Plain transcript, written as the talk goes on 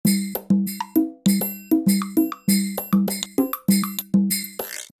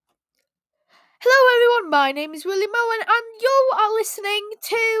my name is William Owen, and you are listening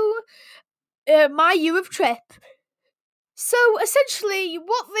to my Europe trip. So, essentially,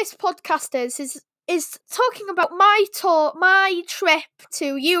 what this podcast is talking about my trip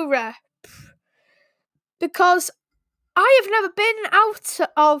to Europe. Because I have never been out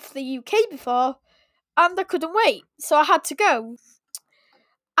of the UK before, and I couldn't wait, so I had to go.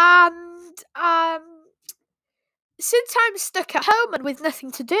 And, since I'm stuck at home and with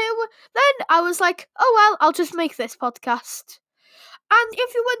nothing to do, then I was like, oh well, I'll just make this podcast. And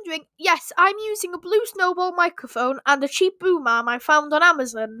if you're wondering, yes, I'm using a Blue Snowball microphone and a cheap boom arm I found on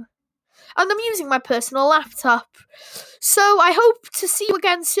Amazon. And I'm using my personal laptop. So I hope to see you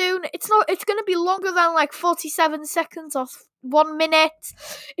again soon. It's going to be longer than like 47 seconds or 1 minute.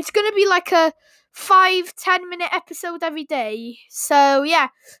 It's going to be like a 5-10 minute episode every day. So yeah,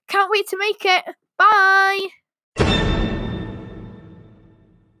 can't wait to make it. Bye!